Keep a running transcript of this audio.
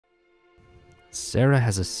Sarah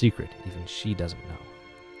has a secret even she doesn't know.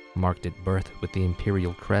 Marked at birth with the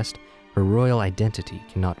imperial crest, her royal identity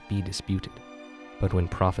cannot be disputed. But when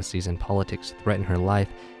prophecies and politics threaten her life,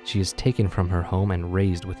 she is taken from her home and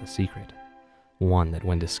raised with a secret. One that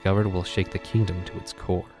when discovered will shake the kingdom to its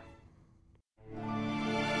core.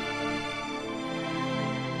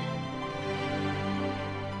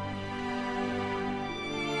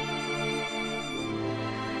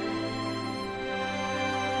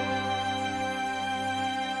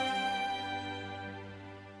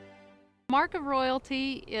 Mark of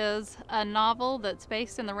Royalty is a novel that's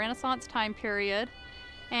based in the Renaissance time period,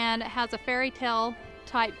 and it has a fairy tale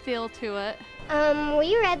type feel to it.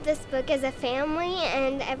 We read this book as a family,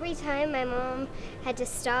 and every time my mom had to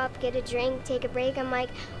stop, get a drink, take a break, I'm like,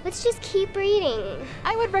 let's just keep reading.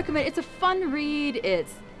 I would recommend. It's a fun read.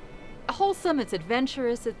 It's wholesome. It's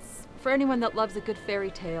adventurous. It's for anyone that loves a good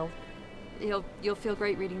fairy tale. You'll feel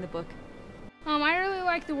great reading the book. I really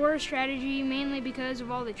like the war strategy, mainly because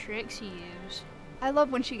of all the tricks you use. I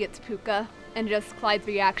love when she gets Puka and just Clyde's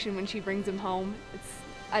reaction when she brings him home.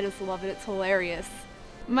 I just love it. It's hilarious.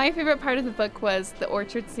 My favorite part of the book was the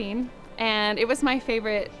orchard scene, and it was my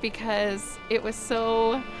favorite because it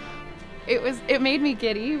made me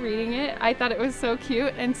giddy reading it. I thought it was so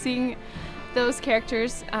cute, and seeing those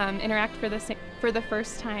characters interact for the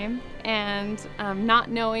first time, and not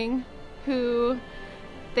knowing who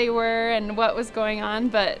they were and what was going on,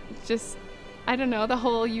 but just, I don't know, the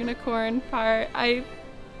whole unicorn part, I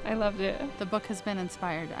loved it. The book has been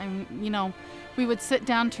inspired. We would sit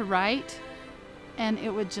down to write and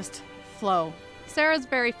it would just flow. Sarah's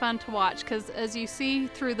very fun to watch because as you see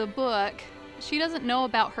through the book, she doesn't know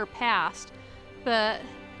about her past, but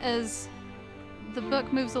as the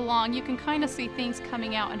book moves along, you can kind of see things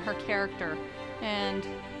coming out in her character, and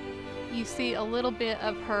you see a little bit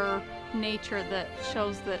of her nature that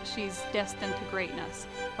shows that she's destined to greatness.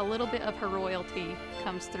 A little bit of her royalty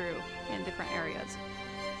comes through in different areas.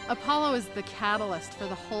 Apollo is the catalyst for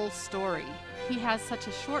the whole story. He has such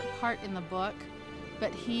a short part in the book,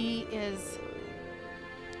 but he is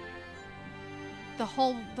the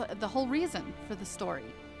whole reason for the story.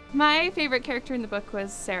 My favorite character in the book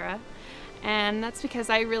was Sarah, and that's because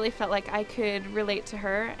I really felt like I could relate to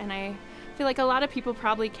her, and I feel like a lot of people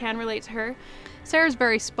probably can relate to her. Sarah's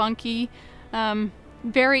very spunky,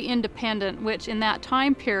 very independent, which in that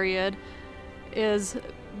time period is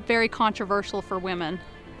very controversial for women.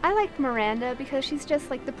 I liked Miranda because she's just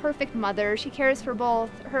like the perfect mother. She cares for both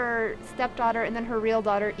her stepdaughter and then her real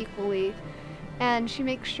daughter equally. And she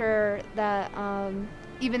makes sure that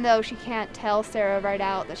even though she can't tell Sarah right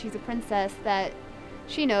out that she's a princess, that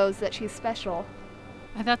she knows that she's special.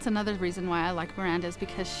 And that's another reason why I like Miranda, is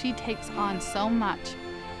because she takes on so much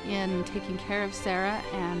in taking care of Sarah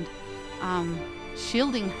and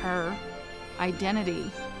shielding her identity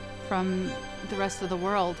from the rest of the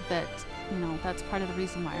world. That's part of the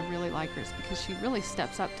reason why I really like her, is because she really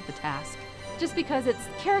steps up to the task. Just because it's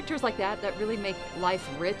characters like that really make life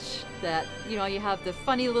rich, that, you have the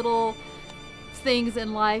funny little things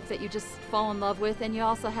in life that you just fall in love with, and you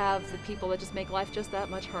also have the people that just make life just that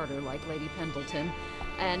much harder, like Lady Pendleton.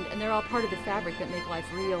 And they're all part of the fabric that make life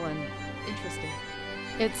real and interesting.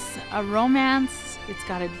 It's a romance, it's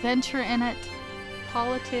got adventure in it.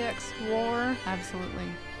 Politics, war, Absolutely.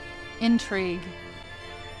 Intrigue.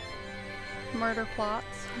 murder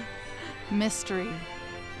plots. Mystery.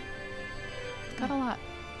 It's got a lot.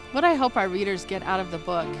 What I hope our readers get out of the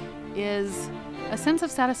book is a sense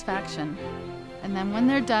of satisfaction. And then when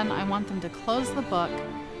they're done, I want them to close the book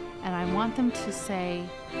and I want them to say,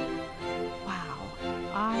 wow,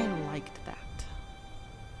 I liked that.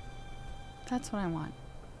 That's what I want.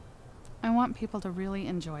 I want people to really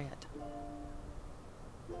enjoy it.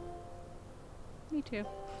 Me too.